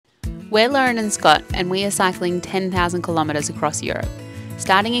We're Lauren and Scott, and we are cycling 10,000 kilometres across Europe.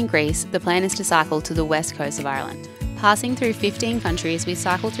 Starting in Greece, the plan is to cycle to the west coast of Ireland. Passing through 15 countries, we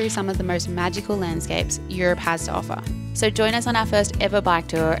cycle through some of the most magical landscapes Europe has to offer. So join us on our first ever bike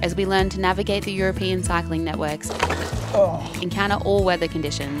tour as we learn to navigate the European cycling networks, encounter all weather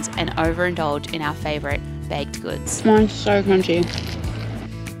conditions, and overindulge in our favourite baked goods. Mine's so crunchy.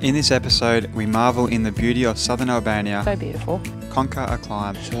 In this episode, we marvel in the beauty of southern Albania, So beautiful. conquer a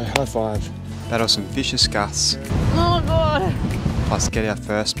climb, So high five. battle some vicious gusts, Oh God. plus get our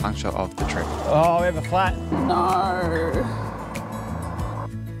first puncture of the trip. Oh, we have a flat. No.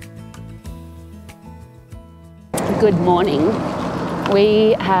 Good morning.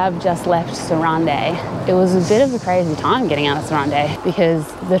 We have just left Sarande. It was a bit of a crazy time getting out of Sarande because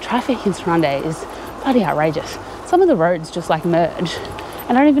the traffic in Sarande is bloody outrageous. Some of the roads just like merge.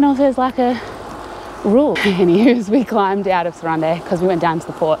 And I don't even know if there's like a rule. Anywho, we climbed out of Sarande because we went down to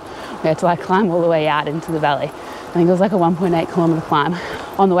the port. We had to like climb all the way out into the valley. I think it was like a 1.8 kilometre climb.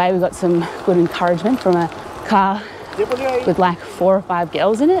 On the way we got some good encouragement from a car with like 4 or 5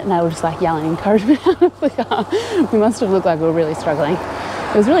 girls in it, and they were just like yelling encouragement out of the car. We must have looked like we were really struggling.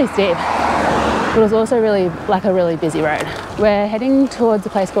 It was really steep, but it was also really like a really busy road. We're heading towards a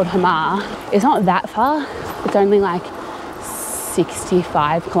place called Hamar. It's not that far. It's only like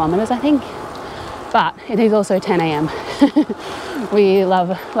 65 kilometres, I think, but it is also 10 a.m. We love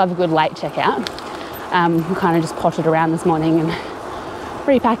a good late checkout. We kind of just potted around this morning and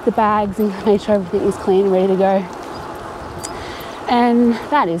repacked the bags and made sure everything was clean and ready to go. And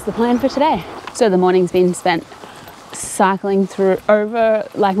that is the plan for today. So the morning's been spent cycling through over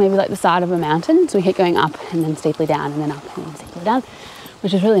maybe the side of a mountain. So we keep going up and then steeply down and then up and then steeply down,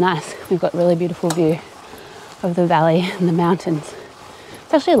 which is really nice. We've got a really beautiful view of the valley and the mountains.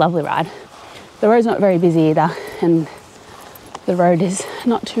 It's actually a lovely ride. The road's not very busy either, and the road is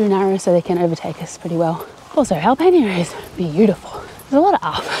not too narrow so they can overtake us pretty well. Also, Albania is beautiful. There's a lot of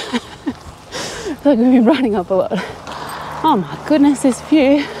up. I feel like we've been riding up a lot. Oh my goodness, this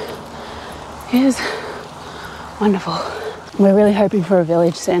view is wonderful. We're really hoping for a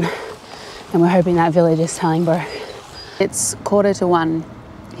village soon, and we're hoping that village is Sarande. It's 1:45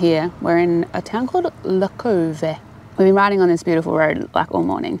 here. We're in a town called Llogara. We've been riding on this beautiful road like all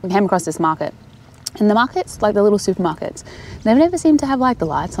morning. We came across this market, and the markets, like the little supermarkets, they never seem to have like the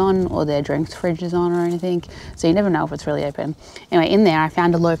lights on or their drinks fridges on or anything, so you never know if it's really open. Anyway, in there I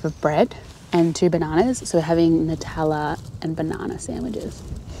found a loaf of bread and 2 bananas, so we're having Nutella and banana sandwiches,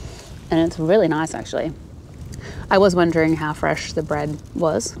 and it's really nice actually. I was wondering how fresh the bread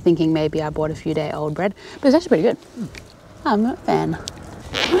was, thinking maybe I bought a few day old bread, but it's actually pretty good. I'm a fan.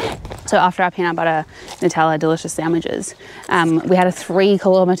 So after our peanut butter Nutella delicious sandwiches, we had a 3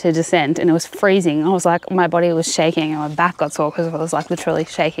 kilometre descent and it was freezing. I was like, my body was shaking and my back got sore because I was like literally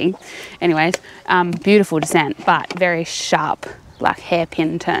shaking. Anyways, beautiful descent, but very sharp, like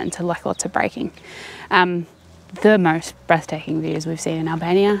hairpin turn, so like lots of braking. The most breathtaking views we've seen in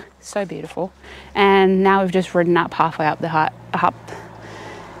Albania. So beautiful. And now we've just ridden up halfway up the up.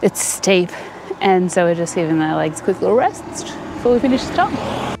 It's steep, and so we're just giving the legs a quick little rest before we finish the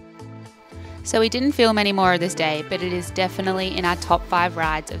top. So we didn't film any more of this day, but it is definitely in our top 5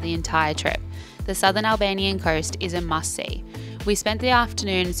 rides of the entire trip. The southern Albanian coast is a must-see. We spent the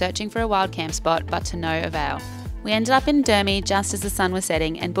afternoon searching for a wild camp spot, but to no avail. We ended up in Dermi just as the sun was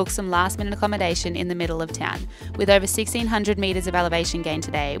setting and booked some last-minute accommodation in the middle of town. With over 1,600 metres of elevation gain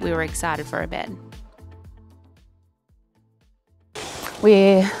today, we were excited for a bed.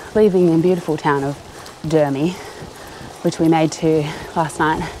 We're leaving the beautiful town of Dermi, which we made to last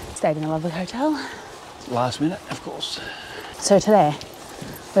night. Stayed in a lovely hotel. Last minute, of course. So today,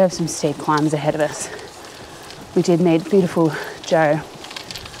 we have some steep climbs ahead of us. We did meet beautiful Joe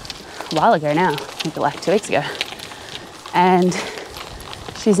a while ago now, maybe like 2 weeks ago. And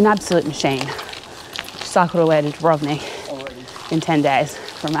she's an absolute machine. She cycled away to Dubrovnik in 10 days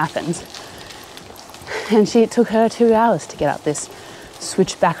from Athens. And it took her 2 hours to get up this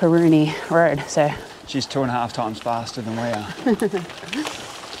switchbackaroonie road, so. She's 2.5 times faster than we are.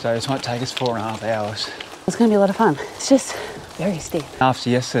 So this might take us 4.5 hours. It's gonna be a lot of fun. It's just very steep.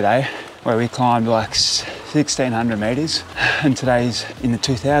 After yesterday, where we climbed like 1,600 metres, and today's in the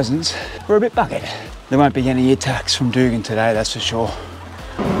 2000s, we're a bit bucket. There won't be any attacks from Dugan today, that's for sure.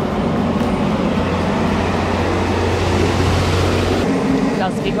 That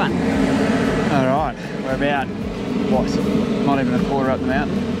was a big one. All right, we're about, what, not even a quarter up the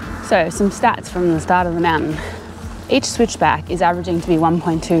mountain. So some stats from the start of the mountain. Each switchback is averaging to be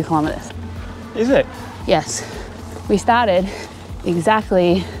 1.2 kilometres. Is it? Yes. We started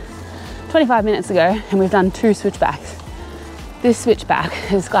exactly 25 minutes ago and we've done 2 switchbacks. This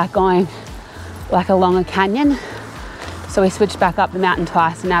switchback is like going like along a canyon. So we switched back up the mountain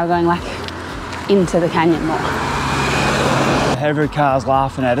twice and now we're going like into the canyon more. Every car's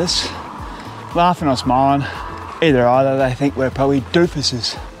laughing at us. Laughing or smiling. Either, they think we're probably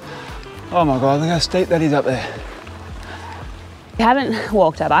doofuses. Oh my God, look how steep that is up there. We haven't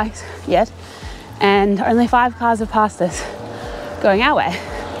walked our bikes yet and only 5 cars have passed us going our way,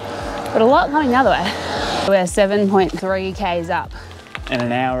 but a lot coming the other way. We're 7.3 Ks up. In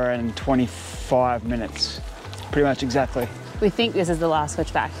an hour and 25 minutes, pretty much exactly. We think this is the last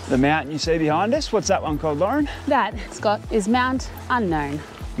switchback. The mountain you see behind us, what's that one called, Lauren? That, Scott, is Mount Unknown.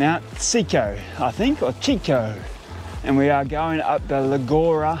 Mount Chico, I think, or Chico. And we are going up the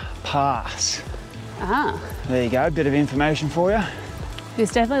Llogara Pass. Ah. There you go, a bit of information for you.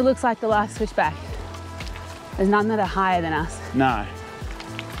 This definitely looks like the last switchback. There's none that are higher than us. No.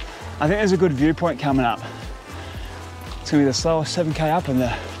 I think there's a good viewpoint coming up. It's gonna be the slowest 7K up and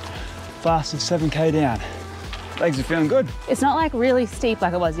the fastest 7K down. Legs are feeling good. It's not like really steep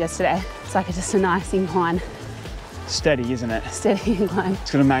like it was yesterday. It's like just a nice incline. Steady, isn't it? Steady incline.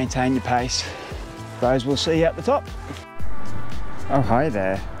 It's gonna maintain your pace. Those we'll see you at the top. Oh, hi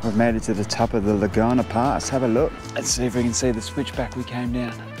there. We've made it to the top of the Llogara Pass. Have a look. Let's see if we can see the switchback we came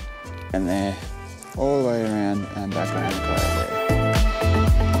down. And there, all the way around and back around the there.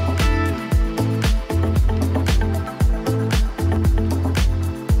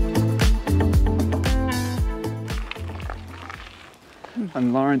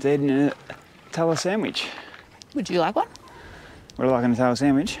 And Lauren's eating a tallow sandwich. Would you like one? Would I like a tallow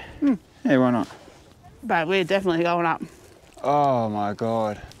sandwich? Yeah, why not? But we're definitely going up. Oh my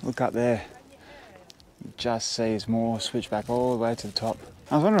God, look up there. Just sees more switchback all the way to the top.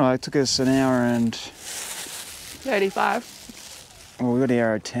 I was wondering, it took us an hour and... 35. Well, we got an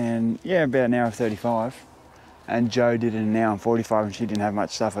hour and 10, yeah, about an hour and 35. And Jo did it in an hour and 45 and she didn't have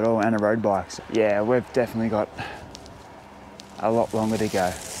much stuff at all, and a road bike. So, yeah, we've definitely got a lot longer to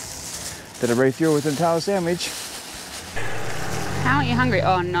go. Did a refuel with a tallow sandwich. How are you hungry?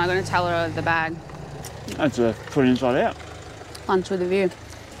 Oh no, I'm going to tell her the bag. That's a put inside out. Lunch with a view.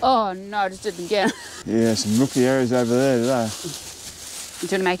 Oh no, I just did it again. Yeah, some rookie areas over there today. You want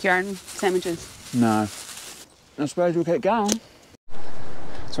to make your own sandwiches? No. I suppose we'll keep going.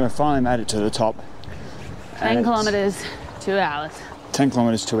 So we finally made it to the top. 10 kilometres, 2 hours. 10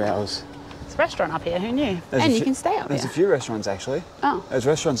 kilometres, 2 hours. There's a restaurant up here, who knew? And you can stay up here. There's a few restaurants actually. Oh. There's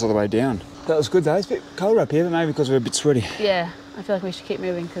restaurants all the way down. That was good though. It's a bit colder up here, but maybe because we're a bit sweaty. Yeah, I feel like we should keep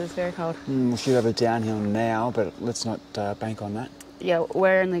moving because it's very cold. We should have a downhill now, but let's not bank on that. Yeah,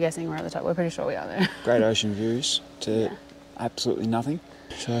 we're only guessing we're at the top. We're pretty sure we are there. Great ocean views to absolutely nothing.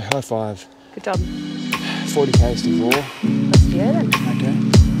 So high five. Good job. 40 k's to Vlore. Let's do it then. Okay.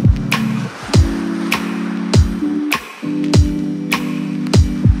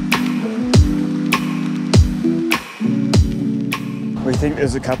 We think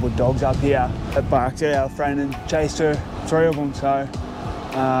there's a couple of dogs up here that barked at our friend and chased her, 3 of them, so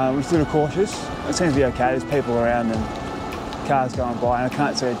we're still cautious. It seems to be okay, there's people around and cars going by, and I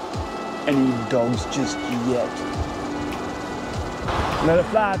can't see any dogs just yet. Let it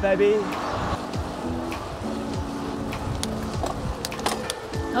fly, baby.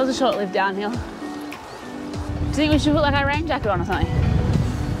 That was a short-lived downhill. Do you think we should put like our rain jacket on or something?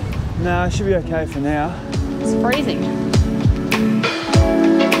 No, it should be okay for now. It's freezing.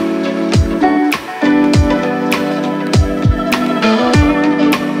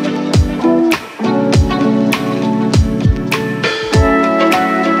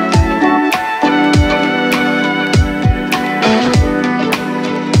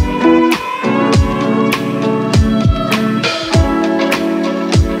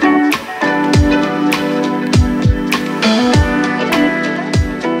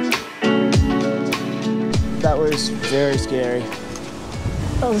 Very scary.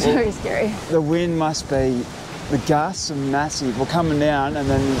 That was very scary. The wind must be, the gusts are massive. We're coming down and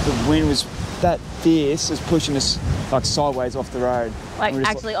then the wind was that fierce, it's pushing us like sideways off the road. Like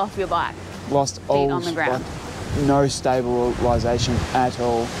actually off your bike. Lost feet on the ground. Like, no stabilisation at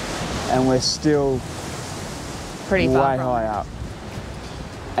all. And we're still pretty way far from high up.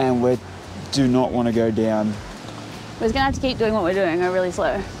 And we do not want to go down. We're just gonna have to keep doing what we're doing, go really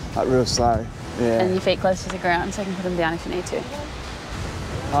slow. Like real slow. Yeah. And your feet close to the ground so you can put them down if you need to.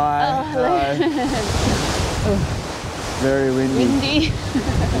 Hi. Oh, Hello. Very windy. Windy.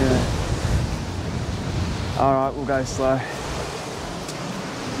 Yeah. All right, we'll go slow.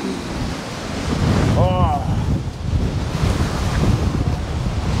 Oh.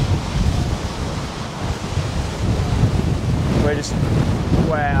 We're just,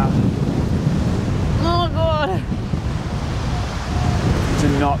 wow. Oh God.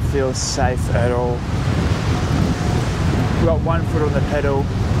 feel safe at all. We've got one foot on the pedal,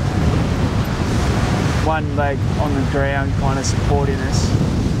 one leg on the ground kind of supporting us,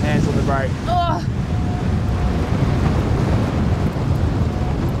 hands on the brake. Oh.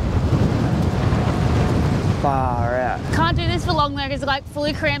 Far out. Can't do this for long though because it like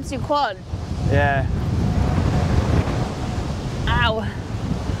fully cramps your quad. Yeah. Ow.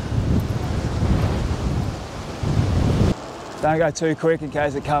 Don't go too quick in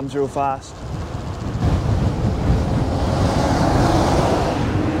case it comes real fast.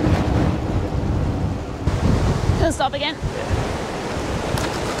 Gonna stop again.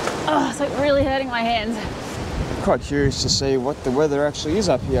 Oh, it's like really hurting my hands. Quite curious to see what the weather actually is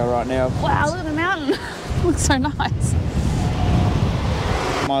up here right now. Wow, look at the mountain. Looks so nice.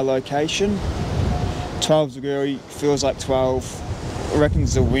 My location, 12 degree, feels like 12. I reckon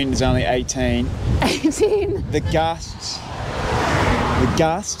the wind is only 18. 18. The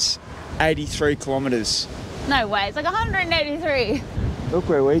gusts, 83 kilometres. No way, it's like 183. Look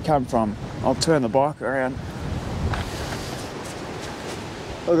where we come from. I'll turn the bike around.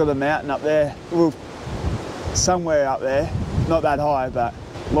 Look at the mountain up there. Well, somewhere up there, not that high, but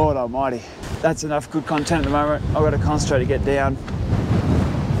Lord Almighty. That's enough good content at the moment. I've got to concentrate to get down.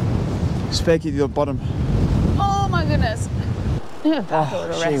 Speaking to the bottom. Oh my goodness.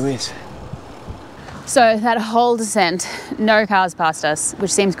 Oh, gee whiz. So that whole descent, no cars passed us,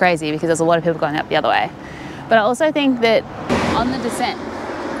 which seems crazy because there's a lot of people going up the other way. But I also think that on the descent,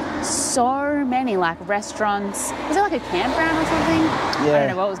 so many like restaurants. Was it like a campground or something? Yeah. I don't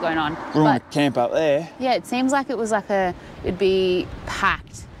know what was going on. We're on But a camp up there. yeah, it seems like it was like it'd be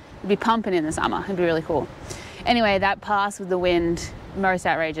packed. It'd be pumping in the summer. It'd be really cool. Anyway, that pass with the wind, most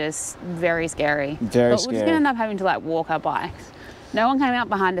outrageous, very scary. Very but scary. we're just gonna end up having to like walk our bikes. No one came out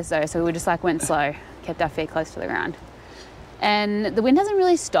behind us though, so we just like went slow, kept our feet close to the ground. And the wind hasn't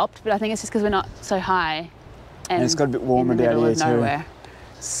really stopped, but I think it's just because we're not so high. And it's got a bit warmer down here too. Nowhere.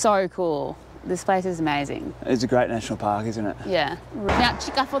 So cool. This place is amazing. It's a great national park, isn't it? Yeah. Now,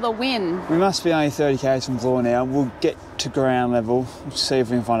 chicka for the win. We must be only 30 k's from Vlore now. We'll get to ground level, see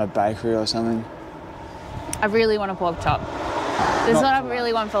if we can find a bakery or something. I really want a pork chop. This is what I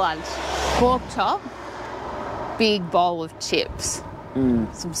really want for lunch. Pork chop, big bowl of chips,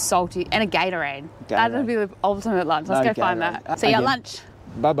 some salty, and a Gatorade. That would be the ultimate lunch. Let's go find that. See you at lunch.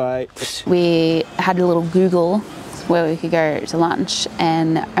 Bye-bye. We had a little Google where we could go to lunch,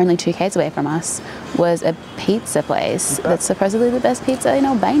 and only 2 k's away from us was a pizza place that's supposedly the best pizza in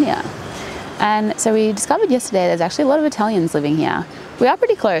Albania. And so we discovered yesterday there's actually a lot of Italians living here. We are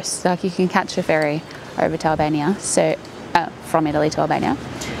pretty close, like you can catch a ferry over to Albania, so from Italy to Albania.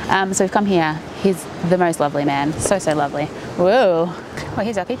 So we've come here. He's the most lovely man, so lovely. Whoa! Well,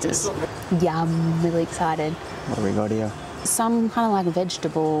 here's our pizzas. Yum! Really excited. What do we got here? Some kind of like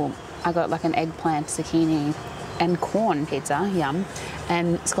vegetable. I got like an eggplant, zucchini, and corn pizza. Yum!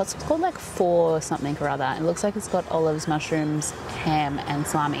 And it's called like four something or other. It looks like it's got olives, mushrooms, ham, and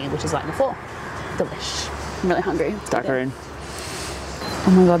salami, which is like the four. Delish. I'm really hungry. Tuck her in.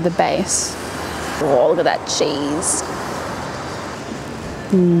 Oh my god, the base. Oh, look at that cheese.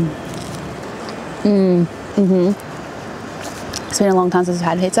 It's been a long time since I've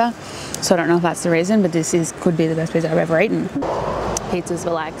had pizza, so I don't know if that's the reason, but this could be the best pizza I've ever eaten. Pizzas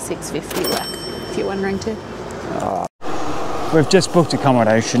were like $6.50, like, if you're wondering too. We've just booked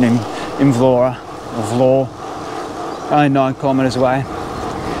accommodation in Vlore, only 9 kilometres away.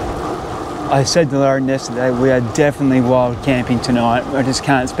 I said to Lauren yesterday, we are definitely wild camping tonight. I just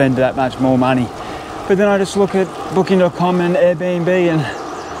can't spend that much more money. But then I just look at booking.com and Airbnb, and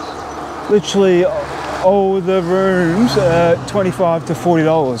literally all the rooms are $25 to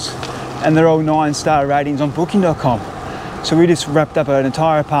 $40, and they're all 9-star ratings on booking.com. So we just wrapped up an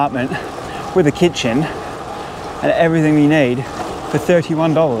entire apartment with a kitchen and everything we need for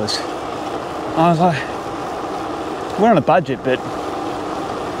 $31. I was like, we're on a budget, but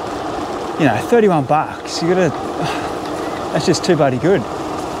you know, 31 bucks, you gotta, that's just too bloody good.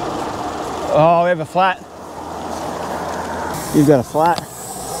 Oh, we have a flat. You've got a flat.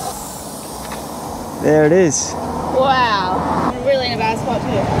 There it is. Wow. I'm really in a bad spot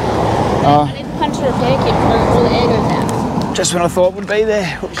too. Oh. I need to punch a repair kit before all the air goes out. Just when I thought would be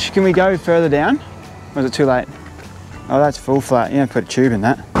there. Can we go further down? Or is it too late? Oh, that's full flat. You don't put a tube in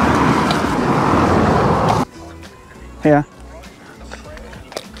that. Here.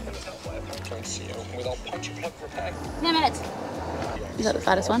 10 minutes. Is that the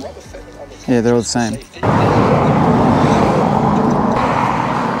fattest one? Yeah, they're all the same.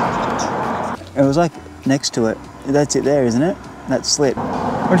 It was like next to it. That's it there, isn't it? That slit.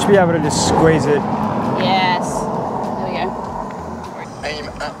 Would you be able to just squeeze it? Yes. There we go. Aim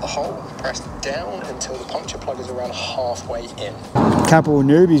at the hole, press down until the puncture plug is around halfway in. Couple of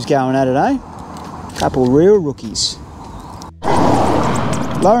newbies going at it, eh? Couple of real rookies.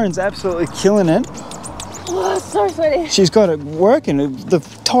 Lauren's absolutely killing it. Oh, so sweaty. She's got it working. The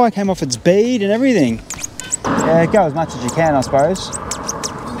tyre came off its bead and everything. Yeah, go as much as you can, I suppose.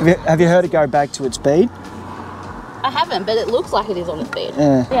 Have you heard it go back to its bead? I haven't, but it looks like it is on its bead.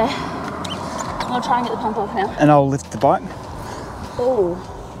 Yeah. Yeah. I'll try and get the pump off now. And I'll lift the bike. Oh.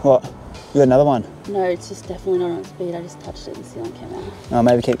 What? You got another one? No, it's just definitely not on its bead. I just touched it and the sealant came out. Oh,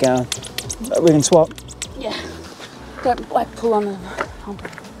 maybe keep going. We can swap. Yeah. Don't like pull on the pump.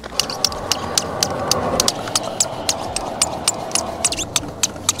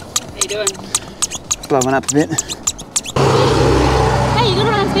 How you doing? Blowing up a bit. Hey, you got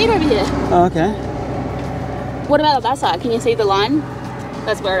it on speed over here. Oh, okay. What about on that side? Can you see the line?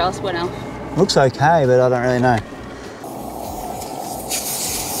 That's where else went out. Looks okay, but I don't really know.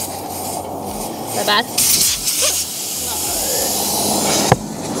 That bad?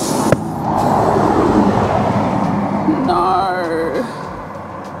 No.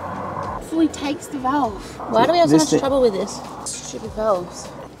 Fully takes the valve. Why do we have so much trouble with this? Stupid valves.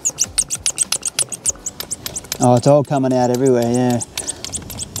 Oh, it's all coming out everywhere, yeah.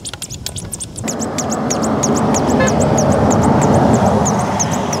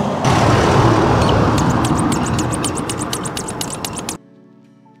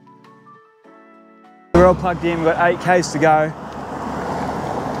 We're all plugged in, we've got 8 Ks to go.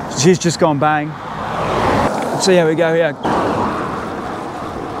 She's just gone bang. Let's see how we go here.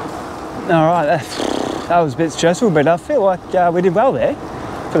 All right, that was a bit stressful, but I feel like we did well there.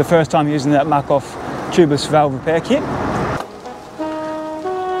 For the first time using that muck-off tubeless valve repair kit.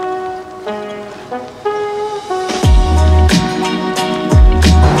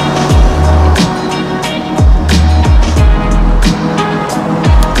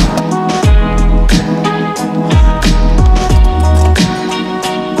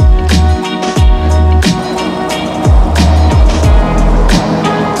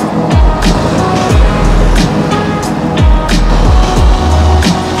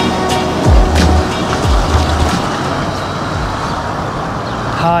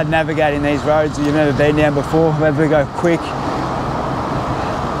 Hard navigating these roads that you've never been down before. We have to go quick,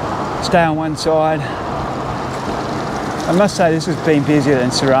 stay on one side. I must say this has been busier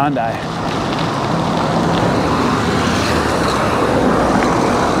than Sarande.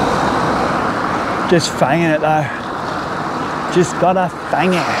 Just fanging it though. Just gotta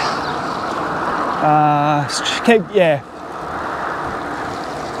fang it. Yeah.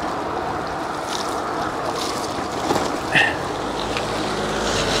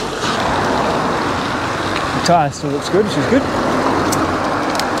 The tyre still looks good, which is good.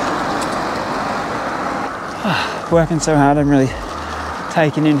 Working so hard, I'm really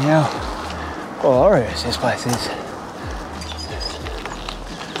taking in how glorious this place is.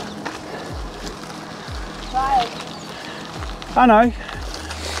 Right. I know.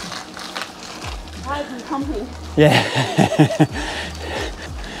 Right, I'm pumping. Yeah.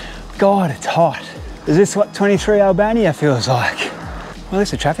 God, it's hot. Is this what 23 Albania feels like? Well, at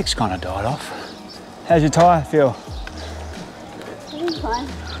least the traffic's kind of died off. How's your tyre feel? It's fine.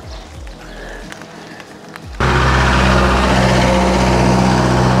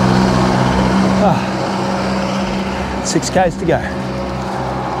 Oh, 6 Ks to go.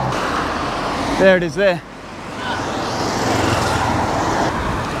 There it is there.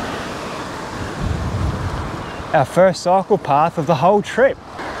 Our first cycle path of the whole trip.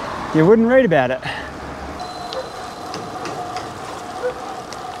 You wouldn't read about it.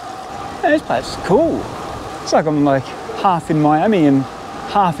 Man, this place is cool. It's like I'm like half in Miami and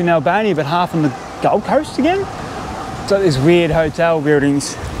half in Albania, but half on the Gold Coast again. It's like these weird hotel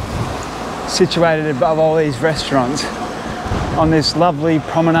buildings situated above all these restaurants on this lovely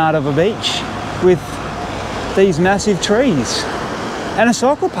promenade of a beach with these massive trees and a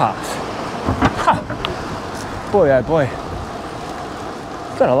cycle path. Huh. Boy, oh boy.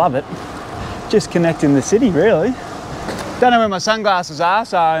 Gotta love it. Just connecting the city, really. Don't know where my sunglasses are,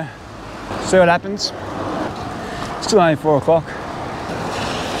 so see what happens. Still only 4 o'clock.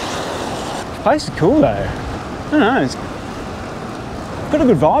 This place is cool though. I don't know, it's got a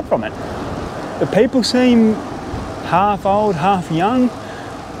good vibe from it. The people seem half old, half young,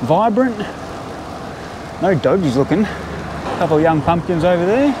 vibrant. No dodgies looking. A couple of young pumpkins over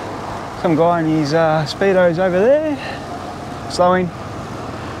there. Some guy in his Speedos over there. Slowing.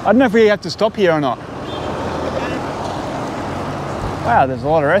 I don't know if we have to stop here or not. Wow, there's a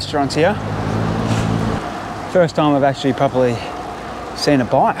lot of restaurants here. First time I've actually properly seen a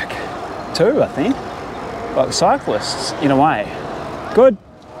bike too, I think. Like cyclists, in a way. Good.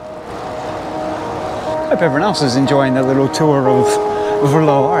 Hope everyone else is enjoying the little tour of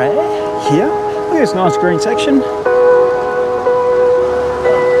Vlore here. Look at this nice green section.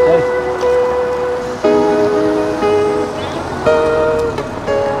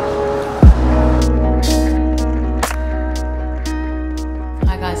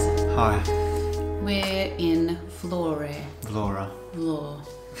 Hi guys, Hi. we're in Vlore. Vlora. Vlore.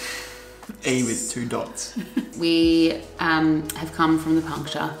 E with 2 dots. We have come from the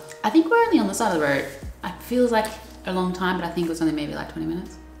puncture. I think we're only on the side of the road. It feels like a long time, but I think it was only maybe like 20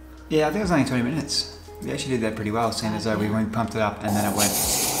 minutes. Yeah, I think it was only 20 minutes. We actually did that pretty well, seeing as though we pumped it up and then it went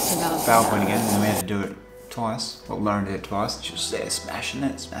valve went again, and then we had to do it twice. Well, Lauren did it twice. She was there smashing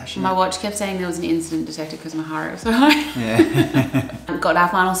it. My watch kept saying there was an incident detected because my heart rate was so high. Yeah. Got our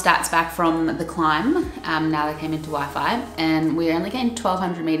final stats back from the climb. Now they came into Wi-Fi, and we only gained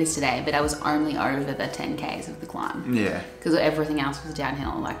 1,200 meters today, but I was only over the 10Ks of the climb. Yeah. Because everything else was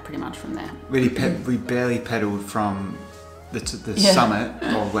downhill, like pretty much from there. We barely pedalled from the summit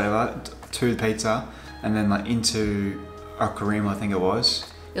or whatever to the pizza, and then like into Okarim, I think it was.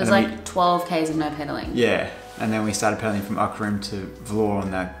 It was like 12 Ks of no pedaling. Yeah, and then we started pedaling from Okarim to Vlore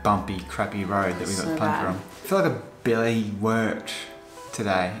on that bumpy, crappy road that we got the plunge from. I feel like I barely worked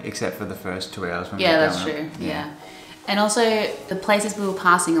today, except for the first 2 hours when we Yeah, were that's true. Yeah. And also, the places we were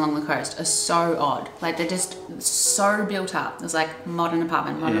passing along the coast are so odd. Like, they're just so built up. There's like modern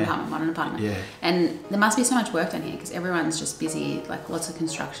apartment, modern apartment, modern apartment. Yeah. And there must be so much work down here because everyone's just busy, like lots of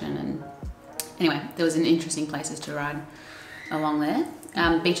construction. And anyway, there was an interesting places to ride along there.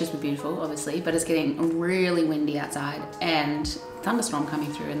 Beaches were beautiful, obviously, but it's getting really windy outside and thunderstorm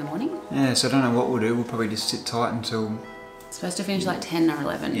coming through in the morning. Yeah, so I don't know what we'll do. We'll probably just sit tight until... It's supposed to finish like 10 or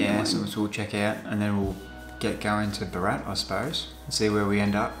 11. Yeah, so we'll check out and then we'll get going to Barat, I suppose, and see where we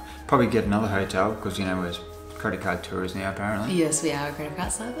end up. Probably get another hotel because, you know, we're credit card tourists now, apparently. Yes, we are credit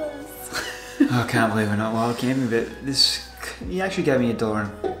card surplus. I can't believe we're not wild camping, but this... He actually gave me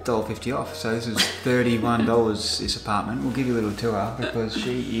 $1.50 off, so this is $31 this apartment. We'll give you a little tour because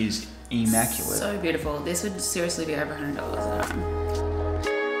she is immaculate. So beautiful. This would seriously be over $100 at home.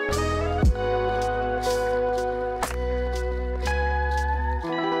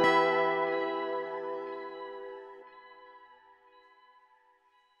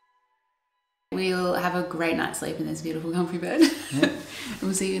 We'll have a great night's sleep in this beautiful comfy bed. Yeah. And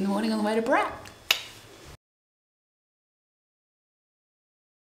we'll see you in the morning on the way to Barat.